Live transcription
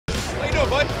How you doing,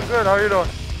 bud? Good, how are you doing?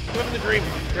 Living the dream.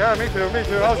 Yeah, me too, me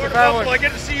too. How's the family? I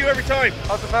get to see you every time.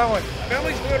 How's the family?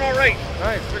 Family's doing all right.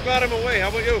 Nice. We're glad I'm away. How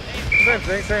about you? Same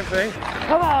thing, same thing.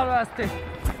 Come on, Rusty.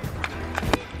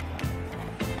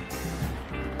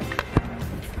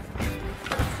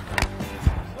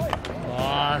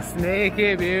 Oh,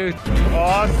 sneaky beaut.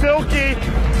 Oh, silky.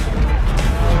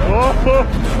 Oh.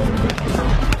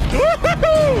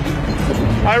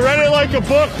 I read it like a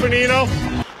book, Benino.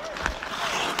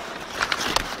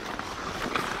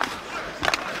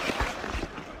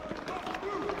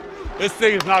 This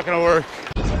thing is not going to work.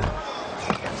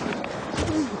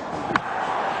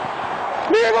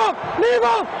 Leave him! Leave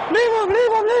him! Leave him!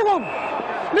 Leave him! Leave him!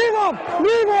 Leave him!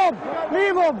 Leave him!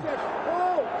 Leave him!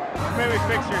 Maybe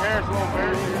fix your hair, it's a little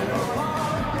embarrassing.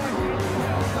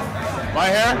 My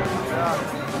hair? Yeah.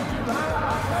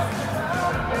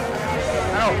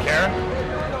 I don't care.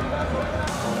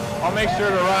 I'll make sure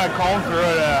to run a comb through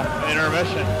it at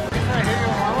intermission.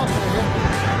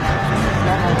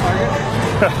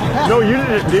 No, you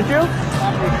didn't, did you?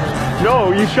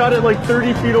 No, you shot it like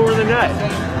 30 feet over the net.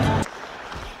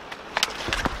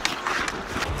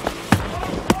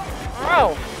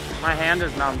 Oh! My hand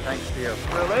is numb thanks to you.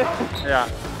 Really? Yeah.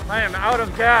 I am out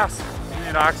of gas. I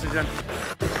need oxygen.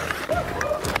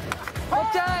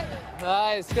 Okay.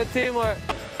 Nice, good teamwork.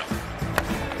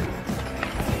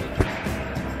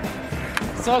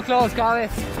 So close, Goalie.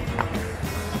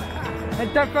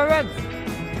 Interference.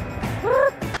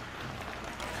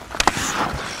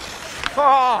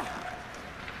 Oh,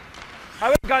 I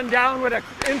would have gone down with an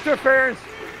interference.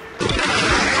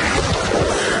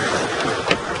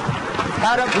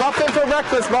 Had a muffin for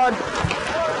breakfast, bud. And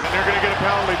they're gonna get a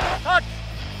penalty. Touch!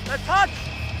 The touch!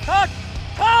 Touch!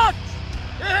 Touch!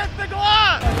 It hit the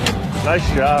glass! Nice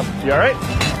job. You all right?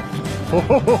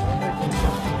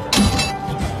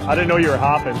 I didn't know you were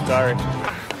hopping. Sorry.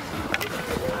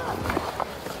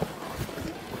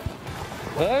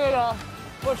 There you go.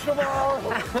 Push the ball.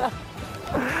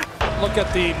 Look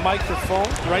at the microphone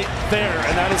right there,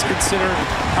 and that is considered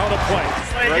out of play.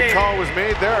 Right call was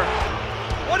made there.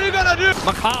 What are you gonna do?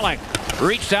 McCulloch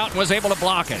reached out and was able to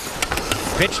block it.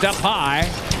 Pitched up high,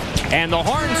 and the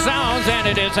horn sounds, and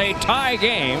it is a tie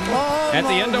game at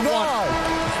the end of one.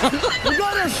 You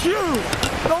gotta shoot!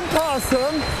 Don't pass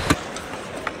him!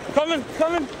 Coming,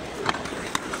 coming.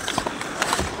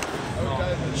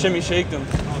 Shimmy shake them.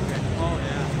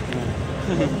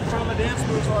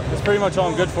 That's pretty much all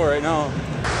I'm good for right now.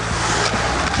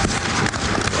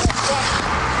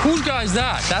 Whose guy is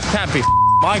that? That can't be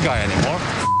my guy anymore.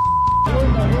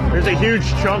 There's a huge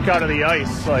chunk out of the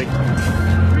ice, like.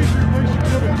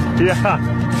 Yeah,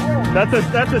 that's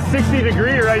a 60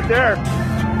 degree right there.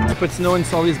 Put snow in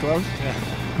Sully's gloves. Yeah.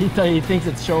 He thinks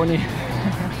it's Shoney.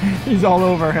 He's all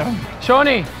over him.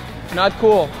 Shoney, not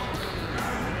cool.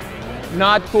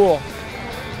 Not cool.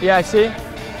 Yeah, see?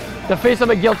 The face of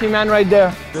a guilty man right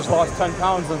there. Just lost 10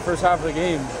 pounds in the first half of the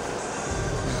game.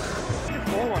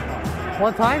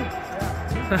 One time?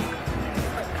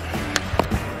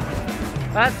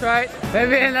 That's right.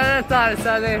 Maybe another time,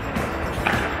 Sunday.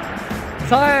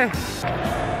 Sorry.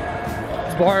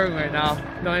 It's boring right now.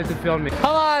 No one to film me.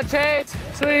 Come on, Chase.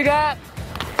 See what you got?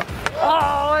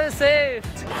 Oh, what a save.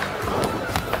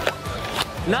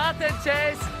 Nothing,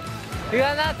 Chase. You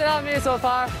got nothing on me so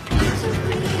far.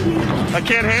 I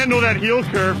can't handle that heel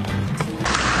curve.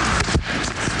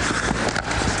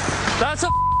 That's a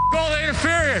goal of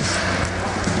interference.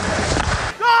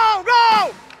 Go!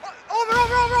 Go! Over,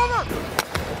 over, over, over!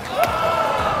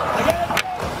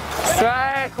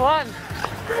 Strike one.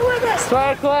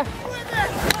 Strike one.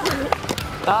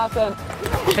 Nothing.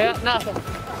 Yeah, nothing.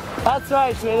 That's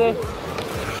right, sweetie.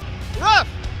 Ref!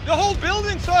 The whole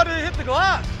building saw that it hit the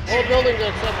glass. Whole building did,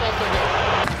 except us.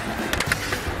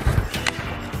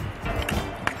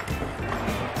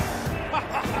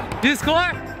 You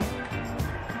score?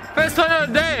 First one of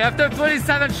the day after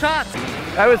 27 shots.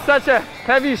 That was such a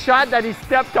heavy shot that he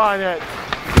stepped on it.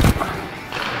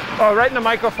 Oh, right in the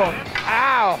microphone.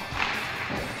 Ow.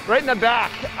 Right in the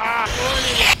back. Ah.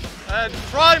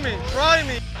 Try me, try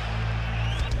me.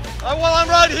 Well, I'm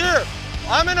right here.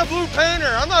 I'm in a blue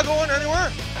painter. I'm not going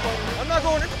anywhere. I'm not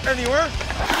going anywhere.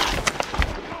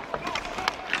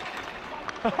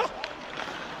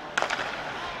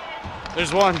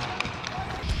 There's one.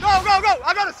 Go, go, go!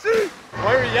 I gotta see!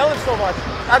 Why are you yelling so much?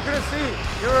 I couldn't see.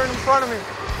 You were in front of me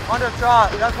on the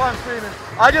shot. That's why I'm screaming.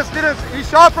 I just didn't. He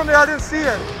shot from me. I didn't see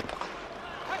it.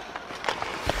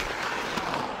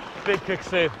 Big kick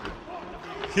save.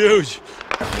 Huge.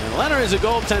 And Leonard is a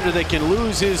goaltender that can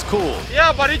lose his cool.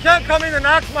 Yeah, but he can't come in and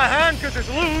axe my hand because it's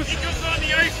loose. He goes on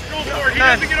the ice to go for it. He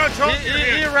doesn't get on top of your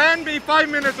hand. He ran me 5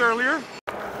 minutes earlier.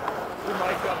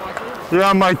 Yeah,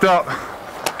 I'm mic'd up.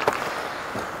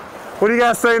 What do you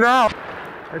guys say now?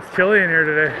 It's chilly in here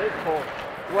today. It's cold.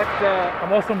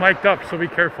 I'm also mic'd up, so be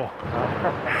careful.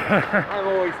 I'm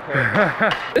always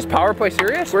careful. This power play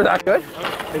serious? We're that good?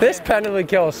 This penalty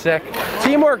kill is sick.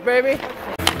 Teamwork, baby.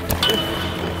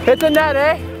 Hit the net,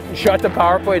 eh? Shut the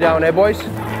power play down, eh, boys?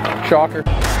 Shocker.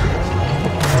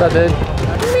 What's that, dude?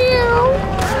 Meow.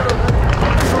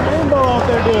 Rainbow out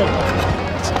there, dude.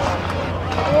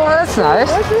 Oh, that's nice.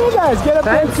 Look at you guys, get a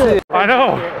picture. I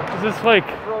know. It's just like,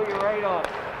 Throw you right on.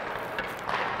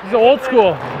 this is old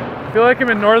school. I feel like I'm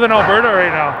in northern Alberta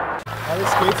right now. How do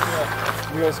skates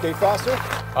feel? You gonna skate faster?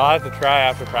 I'll have to try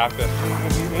after practice.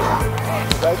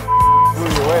 That blew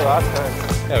you away last time.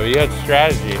 Yeah, we had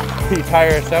strategy. We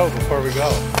tire us out before we go.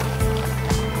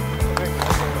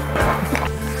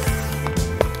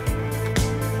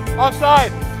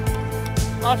 Offside.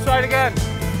 Offside again.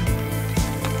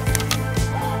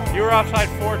 You were offside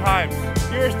 4 times.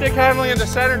 You were stick handling in the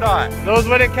center dot. Those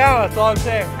wouldn't count, that's all I'm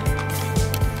saying.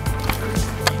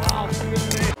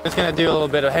 Just gonna do a little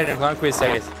bit of Henrik Lundqvist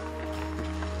says.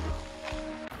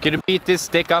 Could you beat this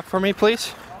stick up for me,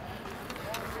 please?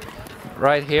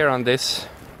 Right here on this.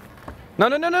 No,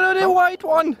 the white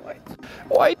one.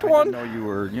 White one. I didn't know you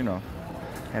were, you know,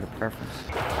 had a preference.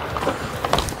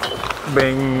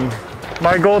 Bing.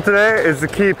 My goal today is to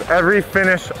keep every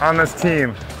finish on this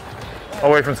team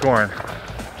away from scoring.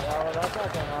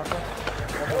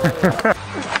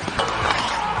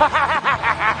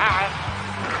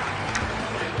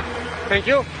 Thank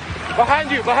you. Behind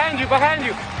you, behind you, behind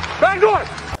you. Back door.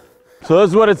 So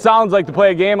this is what it sounds like to play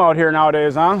a game out here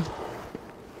nowadays, huh?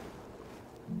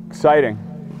 Exciting.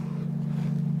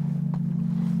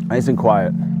 Nice and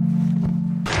quiet.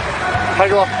 High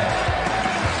glove.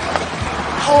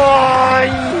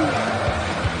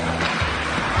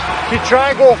 He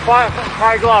tried to go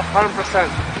high glove, 100%.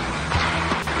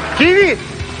 Kiwi!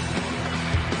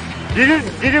 Did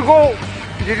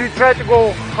you try to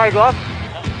go high glove?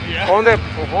 Yeah. On the,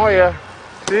 oh yeah.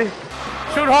 See?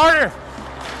 Shoot harder.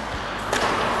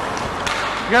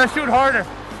 You gotta shoot harder.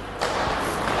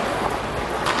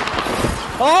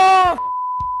 Oh!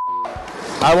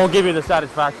 I won't give you the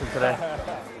satisfaction today.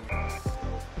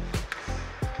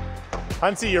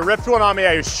 Huntsy, you ripped one on me.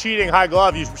 I was cheating high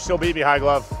glove. You still beat me high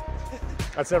glove.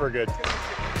 That's never good.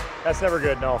 That's never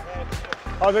good, no.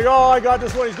 I was like, oh, I got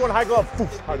this one. He's going high glove.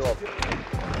 Poof, high glove.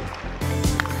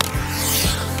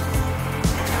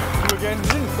 You again? You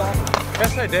didn't stop it.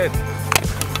 Yes, I did.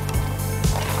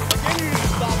 Again, you didn't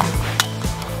stop it.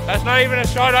 That's not even a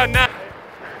shot on net.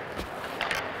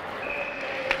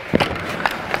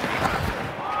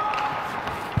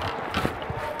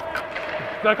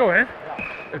 Does that go in?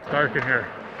 It's dark in here.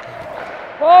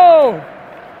 Oh!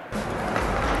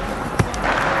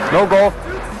 No goal.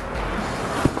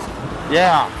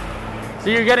 Yeah.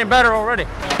 See, you're getting better already.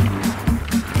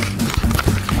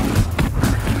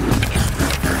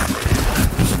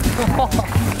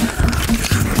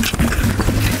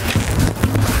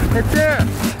 It's there.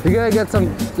 You gotta get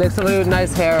some really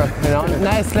nice hair, you know,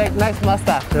 nice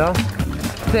mustache, you know,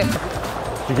 thick.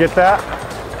 Did you get that?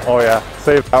 Oh yeah,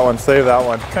 save that one, save that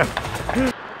one.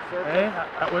 Hey,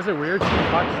 was it weird shooting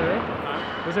pucks today?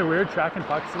 Was it weird tracking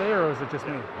pucks today, or was it just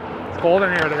me? It's cold in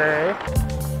here today, eh?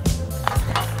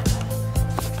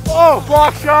 Oh,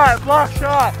 block shot, block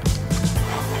shot.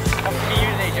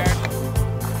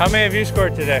 How many have you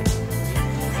scored today?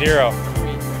 0.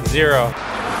 0.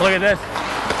 Look at this.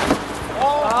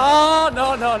 Oh,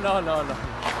 no.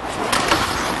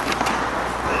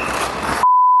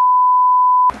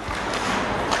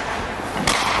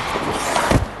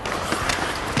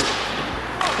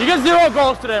 You get 0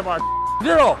 goals today, Mark.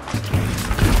 0.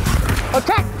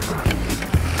 Attack!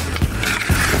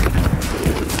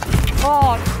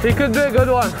 Oh, he could do a good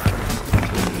one.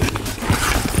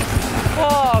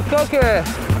 Oh, cookie.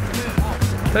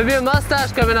 Maybe a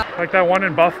mustache coming up. Like that one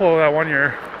in Buffalo that one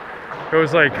year. It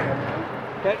was like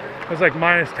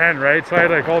 -10, right? So I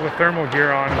had like all the thermal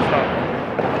gear on and stuff. I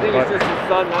think it's just the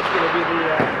sun. That's going to be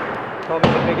probably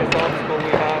the biggest obstacle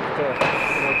we have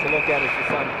to look at is the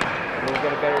sun. And we'll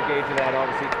get a better gauge of that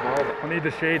obviously tomorrow. I need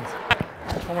the shades.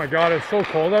 Oh my God, it's so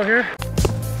cold out here.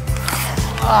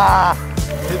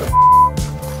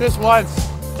 Just once.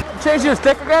 Change your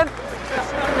stick again?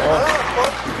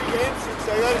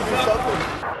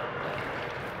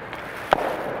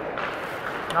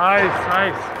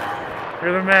 Nice.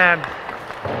 You're the man.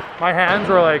 My hands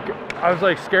were like, I was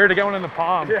like scared to get one in the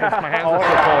palm because my hands were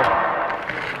so cold.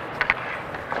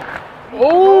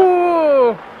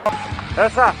 Oh!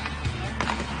 That's up.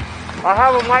 I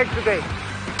have a mic today.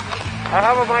 I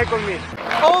have a mic on me.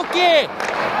 Okay!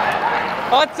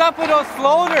 What's up with those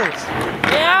floaters?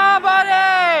 Yeah,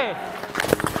 buddy!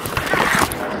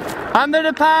 Under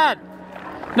the pad.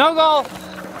 No goal.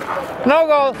 No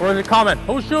goal. Where's it coming?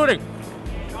 Who's shooting?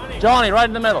 Johnny, right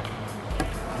in the middle.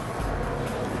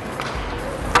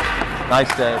 Nice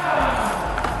save.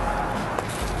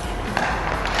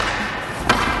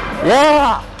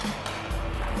 Yeah!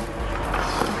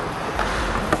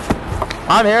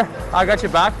 I'm here. I got you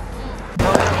back.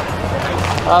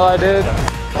 Oh, I did.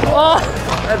 Oh,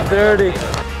 that's dirty.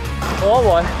 Oh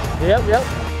boy. Yep, yep.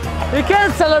 You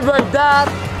can't celebrate that.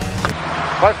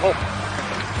 5 hole.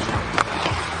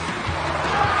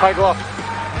 High glove.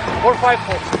 Or 5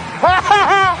 hole.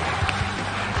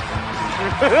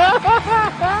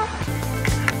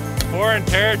 Foreign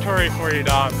territory for you,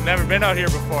 dog. Never been out here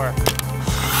before.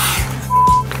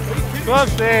 Glove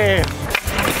save.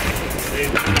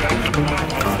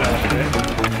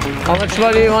 How much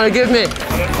money do you want to give me?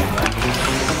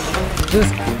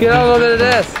 Just get a little bit of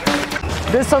this.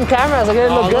 There's some cameras, I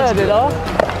get it look good, you know?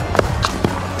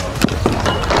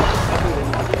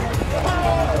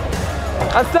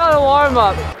 That's not a warm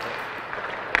up.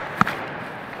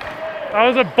 That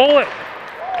was a bullet.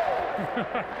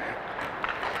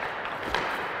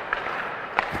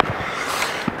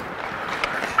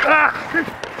 Ah!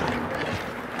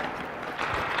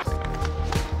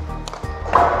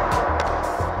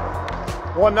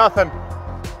 1-0.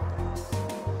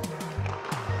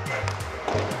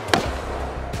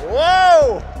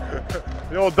 Whoa!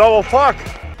 The old double puck.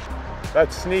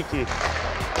 That's sneaky.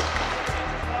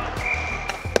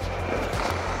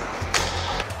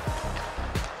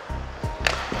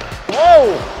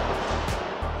 Whoa!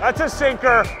 That's a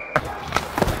sinker.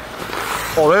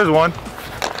 Oh, there's one.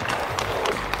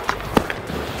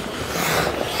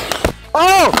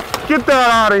 Oh! Get that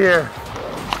out of here.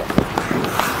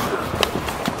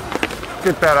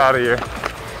 Get that out of here.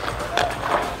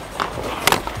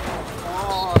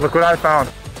 Look what I found.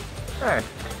 Hey,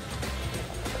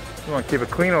 we want to keep it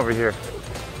clean over here.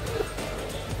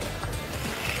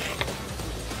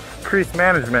 Crease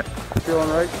management. Feeling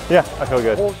right? Yeah, I feel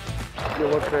good. You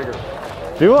look bigger.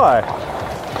 Do I?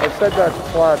 I said that to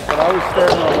Flat, but I was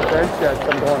standing on the bench yet.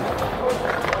 I'm going,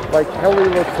 like, Helly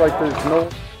looks like there's no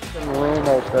room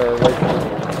out there. Like,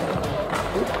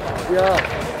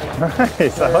 yeah.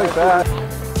 Nice, I like that.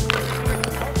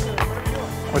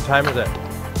 What time is it?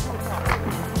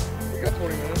 You got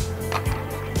 20 minutes.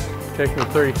 Takes me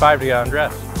 35 to get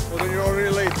undressed. Well, then you're already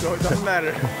late, so it doesn't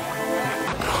matter.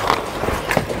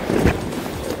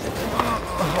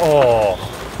 Oh.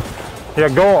 Yeah,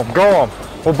 go him.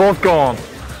 We'll both go him.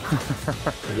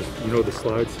 You know the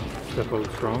slides, step out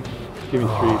strong. Give me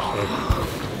 3 each side.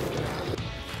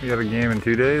 We got a game in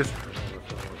 2 days.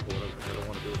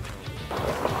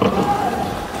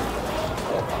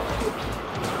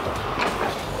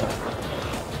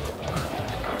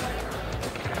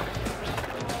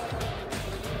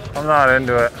 I'm not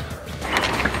into it.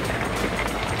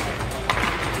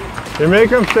 You make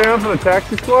him stay on for the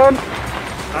taxi squad?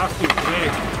 Have to today.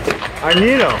 I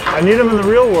need him. I need him in the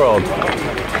real world. In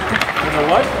the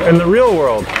what? In the real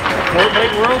world.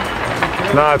 Fortnite world?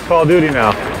 Nah, it's Call of Duty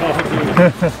now.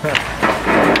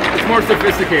 It's more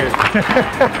sophisticated.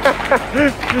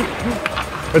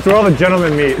 It's where all the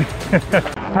gentlemen meet.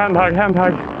 Hand hug.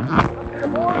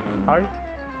 Hug.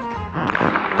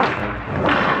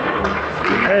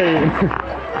 Hey.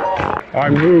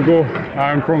 I'm Hugo.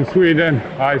 I'm from Sweden.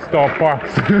 I stop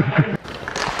pucks.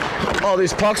 All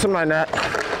these pucks in my net.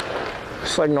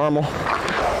 Just like normal.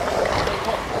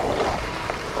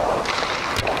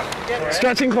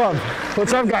 Stretching club.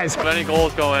 What's up, guys? If any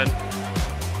goals go in,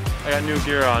 I got new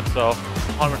gear on, so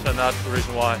 100% that's the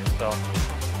reason why. So,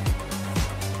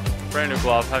 brand new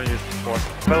glove, haven't used it before.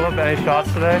 If I look at any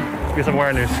shots today, because I'm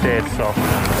wearing new skates, so.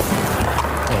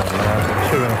 Oh man,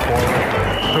 should have been a forward.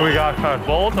 Who we got?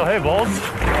 Bolts? Oh, hey, Bolts.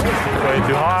 Way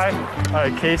too high. All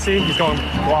right, Casey, he's going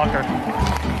blocker.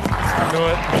 Do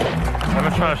it. I'm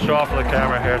just trying to show off for the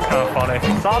camera here. It's kind of funny.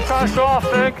 Stop trying to show off,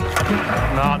 Vic.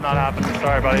 No, not happening.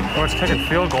 Sorry, buddy. We're just kicking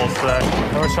field goals today.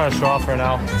 We're just trying to show off right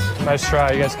now. Nice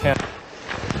try. You guys can't.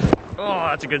 Oh,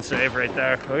 that's a good save right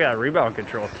there. We got rebound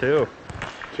control too.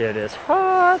 Kid is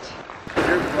hot.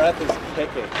 Your breath is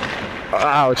kicking.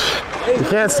 Ouch. You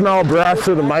can't smell breath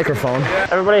through the microphone.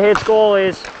 Everybody hates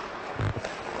goalies.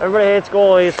 Everybody hates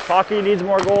goalies. Hockey needs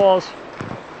more goals.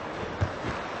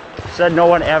 Said no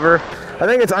one ever. I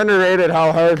think it's underrated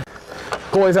how hard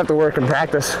goalies have to work in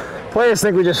practice. Players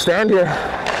think we just stand here.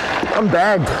 I'm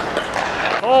bagged.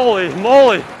 Holy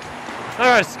moly. All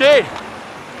right, skate.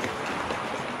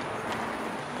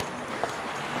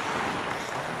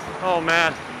 Oh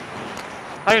man,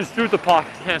 I can shoot the puck,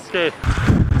 can't skate.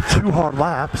 2 hard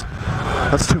laps,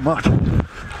 that's too much.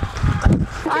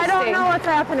 I don't know what's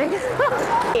happening.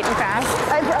 Eating fast.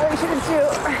 I probably should too.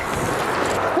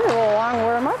 This is a little long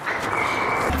warm up.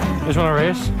 You just want to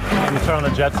race? You start on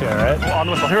the jets here, right? Oh, on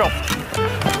the whistle, here we go.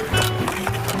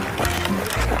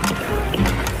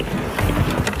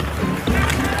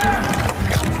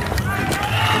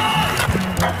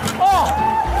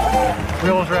 We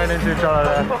almost ran into each other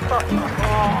there.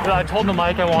 You know, I told the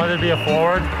Mike I wanted to be a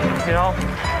forward, you know?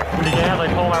 In the games, I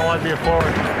told him I wanted to be a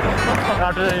forward.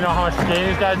 After, you know, how much skating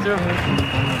these guys do? I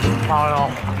don't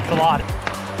know, it's a lot.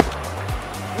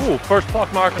 Ooh, first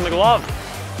puck mark in the glove.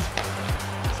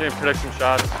 See him predict some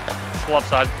shots. Glove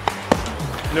side.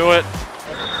 Knew it.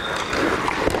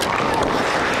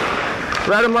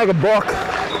 Read him like a book.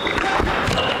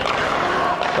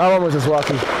 That one was just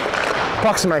lucky.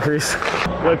 Puck's in my crease.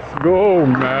 Let's go,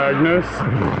 Magnus.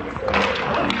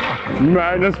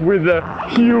 Magnus with a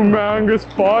humongous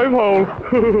 5-hole.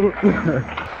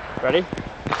 Ready?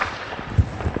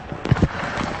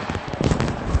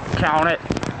 Count it.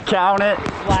 Count it.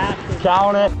 Flat.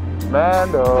 Count it.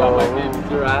 Mando. Got my baby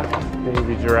giraffe.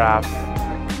 Baby giraffe.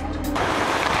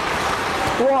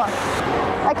 1.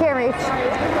 I can't reach.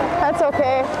 That's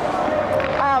okay.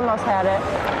 I almost had it.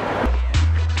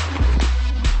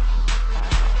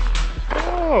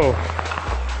 Oh,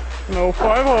 no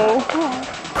 5-hole.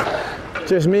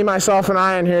 Just me, myself, and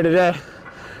I in here today.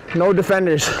 No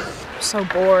defenders. I'm so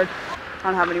bored. I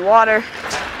don't have any water.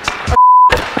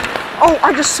 Oh,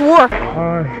 I just swore.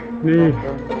 I need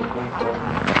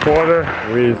water.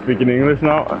 Are we speaking English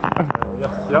now?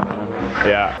 Yes, yep.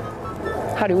 Yeah.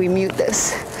 How do we mute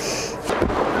this?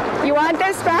 You want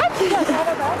this back? Yeah,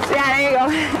 there you go.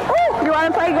 Ooh, you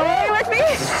want to play goalie with me?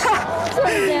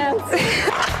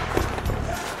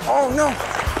 Oh no!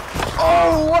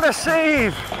 Oh, what a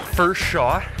save! First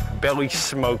shot, belly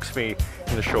smokes me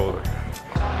in the shoulder.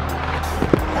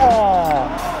 Oh,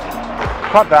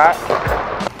 cut that.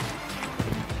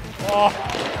 Oh,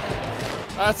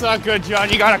 that's not good, John.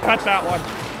 You gotta cut that one.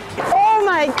 Oh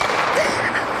my!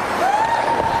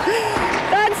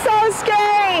 That's so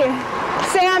scary!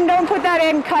 Sam, don't put that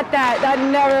in. Cut that. That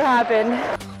never happened.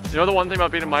 You know the one thing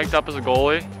about being mic'd up as a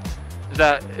goalie is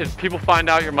that if people find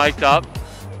out you're mic'd up,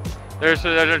 they're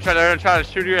gonna try to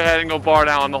shoot your head and go bar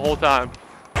down the whole time.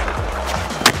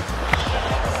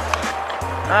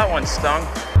 That one stung.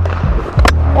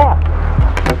 Oh,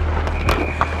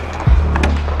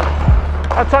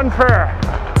 that's unfair.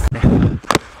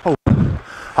 Oh,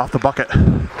 off the bucket.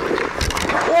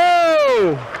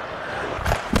 Whoa!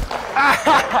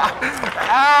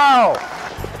 Ow!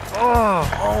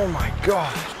 Oh my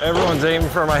God. Everyone's aiming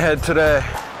for my head today.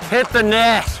 Hit the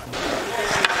net!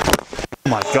 Oh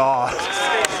my God.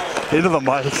 Into the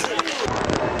mic.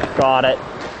 Got it.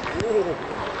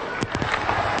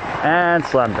 And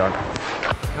slam dunk.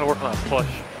 Gotta work on that push.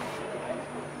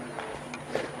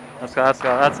 That's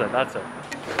it.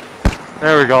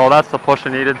 There we go, that's the push I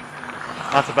needed.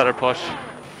 That's a better push.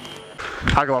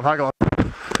 High glove, high glove.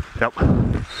 Yep.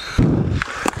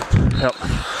 Yep.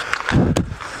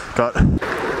 Got it.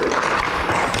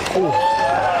 Ooh.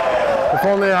 If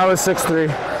only I was 6'3",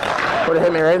 would have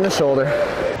hit me right in the shoulder.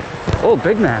 Oh,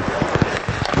 big man.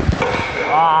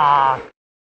 Ah.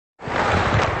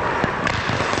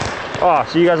 Oh,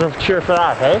 so you guys will cheer for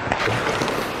that, hey?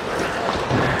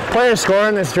 Players score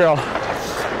in this drill,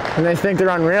 and they think they're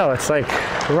unreal. It's like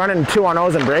we're running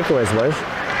 2-on-0s and breakaways, boys.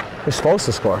 You're supposed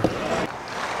to score.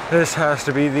 This has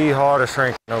to be the hottest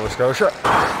rink in Nova Scotia.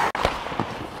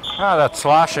 Ah, that's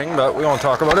slashing, but we won't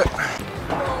talk about it.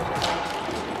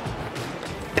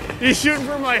 He's shooting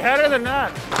for my head or the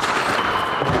net?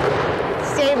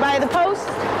 Stay by the post.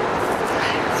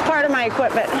 It's part of my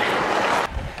equipment.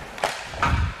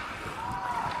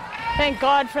 Thank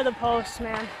God for the post,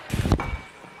 man.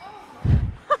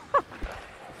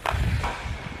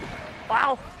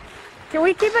 Wow. Can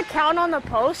we keep a count on the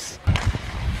post?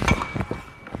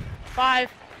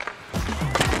 5.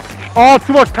 Oh,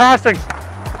 too much passing.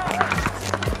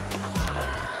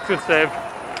 Good save.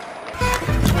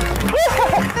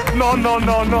 No, no,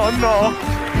 no, no, no.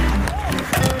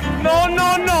 No,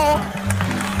 no, no.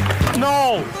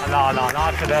 No. No, no,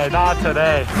 not today, not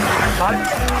today. Not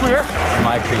clear.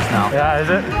 My crease now. Yeah, is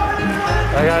it?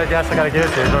 I guess I gotta give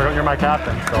it to you. You're my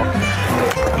captain, so.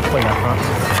 I'm playing up front.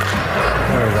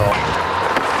 There we go.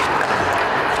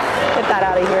 Get that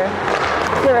out of here.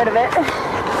 Get rid of it.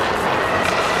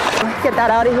 Get that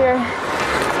out of here.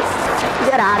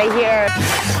 Get out of here.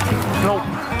 Nope.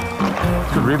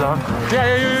 Good rebound.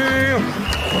 Yeah.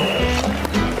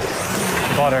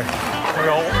 Got her. There we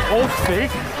go. Oh,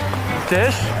 fake.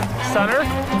 Dish. Center.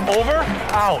 Over.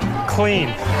 Out. Clean.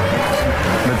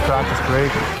 Mid-practice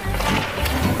break.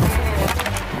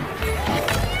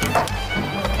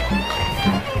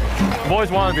 I've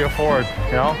always wanted to be a forward,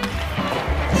 you know?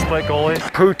 Split goalie.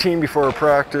 Poutine before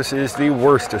practice is the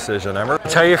worst decision ever. I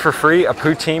tell you for free, a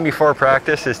poutine before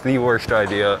practice is the worst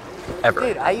idea ever.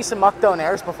 Dude, I used to muck down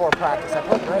airs before practice. I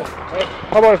played great.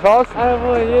 How about fellas?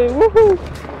 Woohoo!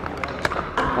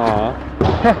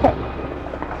 Aw.